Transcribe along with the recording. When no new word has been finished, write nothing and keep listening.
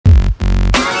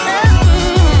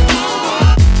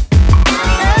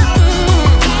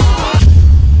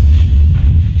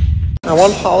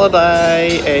on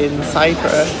holiday in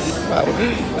Cyprus.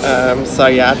 Well, so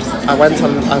yeah, I'm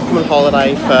coming on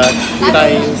holiday for a few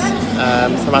days. So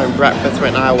I'm having breakfast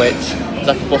right now, which is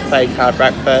like a buffet kind of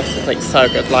breakfast. It's like so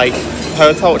good. Like the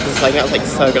hotel which I'm staying at is like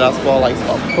so good as well. Like it's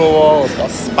got a pool, it's got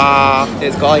a spa,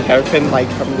 it's got like everything. Like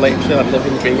I'm literally like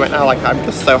living the dream right now. Like I'm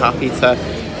just so happy to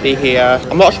be here.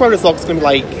 I'm not sure if this vlog's gonna be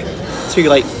like two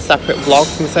like separate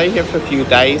vlogs. I'm staying here for a few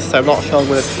days, so I'm not sure I'm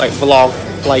gonna like vlog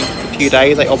like a few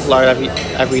days, like upload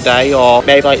every day, or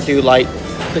maybe like do like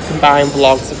the combined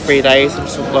vlogs of 3 days and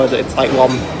just upload it. It's like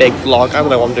one big vlog. I don't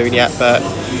know what I'm doing yet, but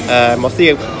I'll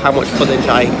see how much footage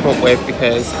I come up with,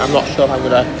 because I'm not sure if I'm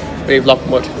gonna really vlog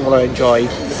much. I want to enjoy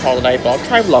this holiday, but I'll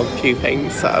try and vlog a few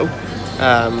things. So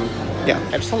yeah,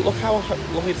 I just look how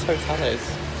lovely this hotel is.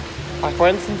 Like, I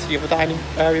went into the other dining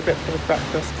area a bit for the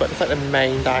breakfast, but it's like the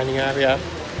main dining area,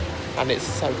 and it's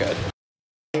so good.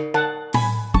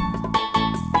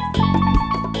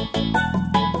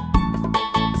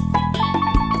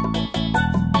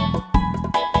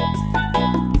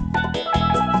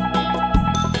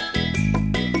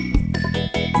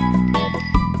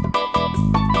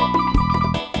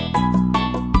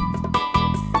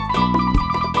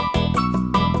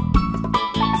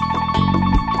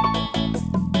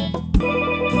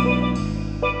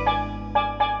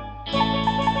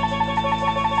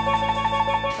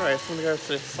 So I'm gonna go to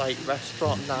this like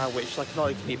restaurant now, which like not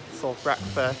only can eat for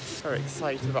breakfast. Very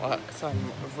excited about that because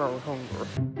I'm very hungry.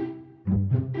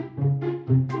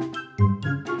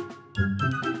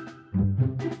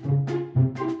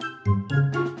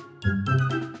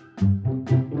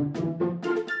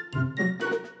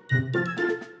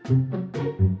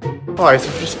 Alright, so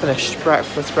I've just finished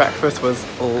breakfast. Breakfast was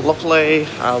lovely.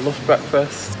 I loved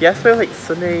breakfast. Yesterday was like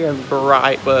sunny and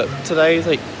bright, but today's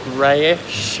like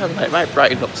greyish. And it might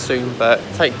brighten up soon, but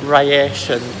it's like greyish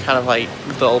and kind of like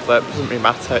dull, but it doesn't really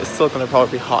matter. It's still going to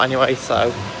probably be hot anyway,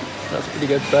 so that's pretty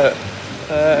good. But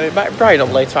it might brighten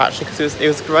up later actually, because it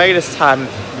was grey this time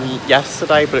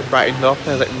yesterday, but it brightened up and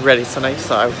it was like really sunny,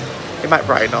 so it might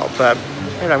brighten up. But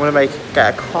anyway, I'm going to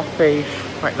get a coffee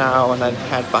right now and then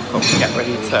head back up and get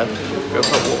ready to go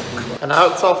for a walk. And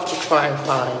now it's off to try and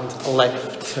find a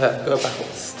lift to go back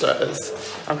upstairs.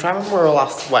 I'm trying to remember where I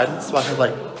last went so I can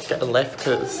like get a lift,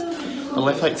 because the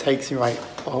lift like takes me right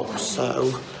up,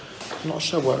 so I'm not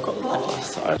sure where I got the lift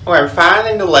last time. Okay, I'm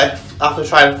finding the lift after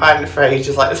trying to find it for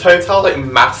ages. Like this hotel is like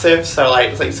massive, so like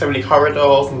there's like so many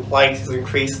corridors and places and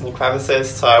creases and crevices,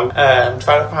 so trying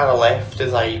to find a lift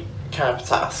is like kind of a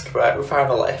task, but we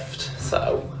found a lift.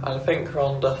 So I think we're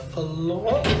on the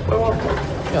floor.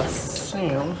 Yes, so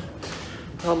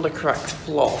we're on the correct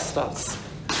floor, so that's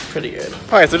pretty good.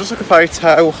 Alright, so I just took a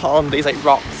photo on these like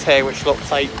rocks here, which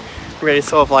looks like really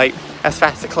sort of like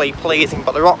aesthetically pleasing,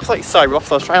 but the rock's like so rough,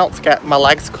 so I was trying not to get my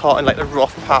legs caught in like the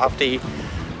rough part of the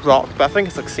rock, but I think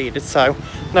I succeeded, so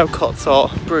no cuts or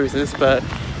bruises, but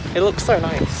it looks so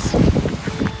nice.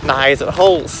 Nice, the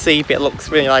whole sea bit looks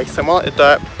really nice. I'm on the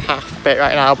dirt path bit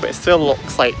right now, but it still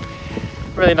looks like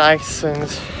really nice, and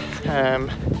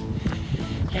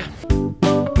yeah.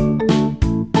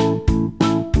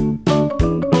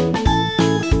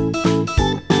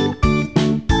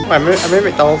 I'm in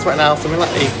McDonald's right now, so I'm in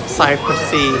like the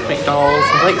Cyprus-y McDonald's.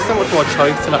 There's like so much more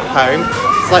choice than at home.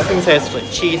 There's like things here, so like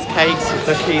cheesecakes and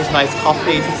cookies, nice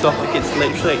coffees and stuff. Like it's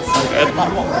literally so good.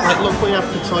 Like look what you have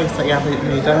for choice. Like you have like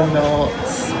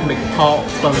donuts, McPops,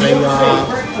 whatever they are,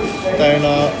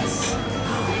 donuts.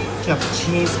 You have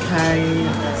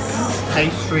cheesecakes,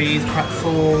 pastries,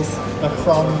 pretzels,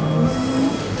 macarons.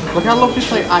 Look how lovely this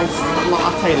like iced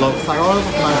latte looks. Like I always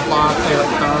like a nice latte,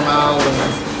 like caramel,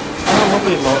 and how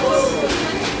lovely it looks.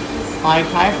 Like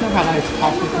I've never had nice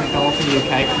coffee from McDonald's in the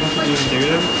UK, because I don't even do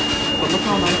them. But look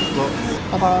how nice it looks.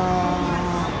 Ta-da!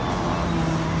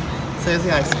 So here's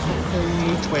the iced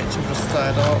coffee, which I've just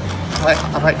stirred up.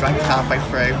 I've like drank it halfway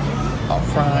through. Hot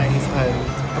fries and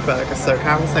a burger, so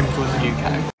kind of the same food in the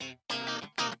UK.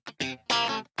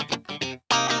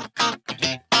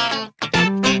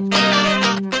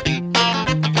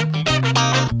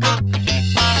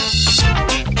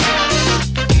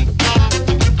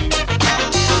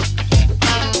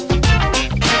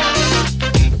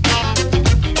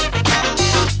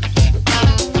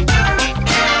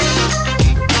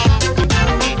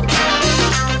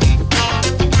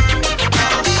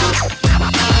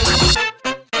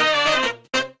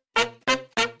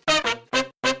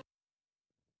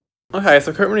 Okay,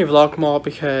 so I couldn't really vlog more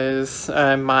because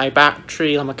my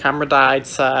battery on my camera died,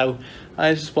 so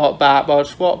I just walked back, but I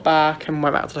just walked back and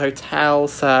went back to the hotel,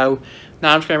 so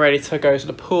now I'm just getting ready to go to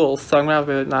the pool, so I'm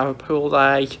going to have a pool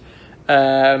day.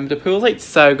 The pool's like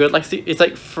so good. Like it's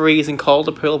like freezing cold,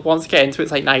 the pool. Once you get into it,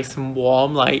 it's like nice and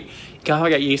warm. Like you gotta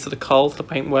get used to the cold to the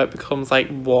point where it becomes like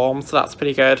warm, so that's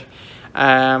pretty good.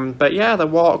 But yeah, the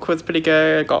walk was pretty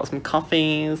good. Got some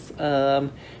coffees.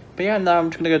 But yeah, now I'm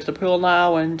just gonna go to the pool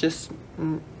now and just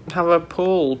have a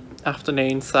pool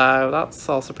afternoon, so that's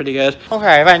also pretty good.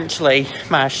 Okay, eventually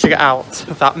managed to get out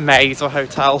of that maze of a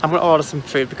hotel. I'm gonna order some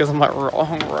food because I'm like real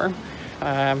hungry.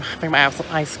 I think I might have some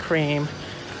ice cream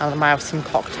and I might have some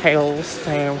cocktails,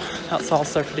 so that's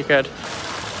also pretty good.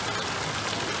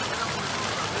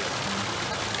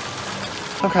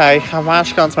 Okay, I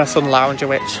managed to go onto my sun lounger,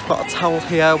 which I've got a towel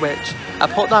here, which I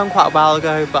put down quite a while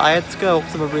ago, but I had to go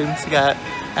up to my room to get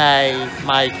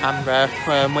my camera,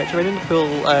 which I went in the pool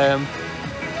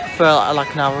for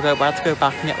like an hour ago, but I had to go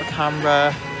back and get my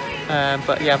camera.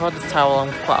 But yeah, I've had this towel on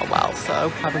for quite a while,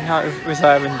 so I've been kind of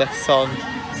reserving this sun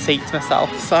seat to myself.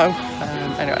 So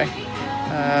anyway,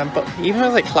 but even though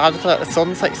it's like cloudy, the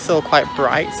sun's like still quite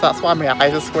bright, so that's why my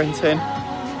eyes are squinting.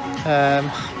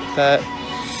 But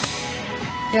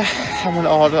yeah, I'm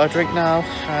gonna order a drink now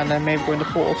and then maybe go in the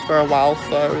pool for a while,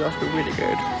 so that'll be really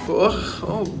good.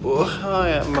 Oh boy, I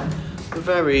am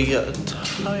very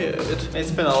tired.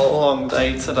 It's been a long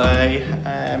day today.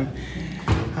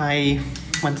 I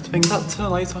went to think that turn the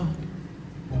lights on.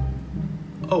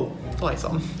 Oh, the lights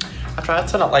on. I tried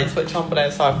to turn that light switch on, but then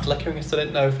it started flickering, so I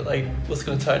didn't know if it like was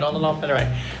going to turn on or not.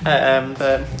 Anyway,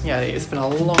 but yeah, it's been a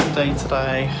long day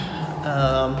today.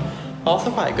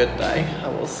 Also quite a good day, I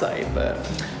will say, but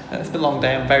it's been a long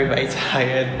day. I'm very, very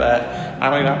tired, but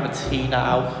I'm gonna have a tea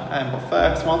now. But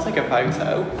first, I want to take a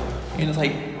photo in this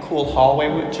like cool hallway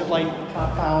which I've like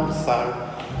found. So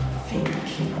I think I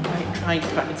might try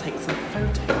to back and take some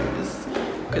photos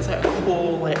because it's like a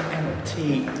cool like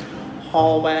empty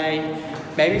hallway.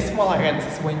 Maybe somewhere like against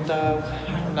this window.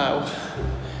 I don't know.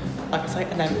 Like it's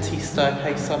like an empty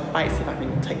staircase, so I might see if I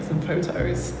can take some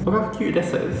photos. Look how cute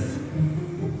this is.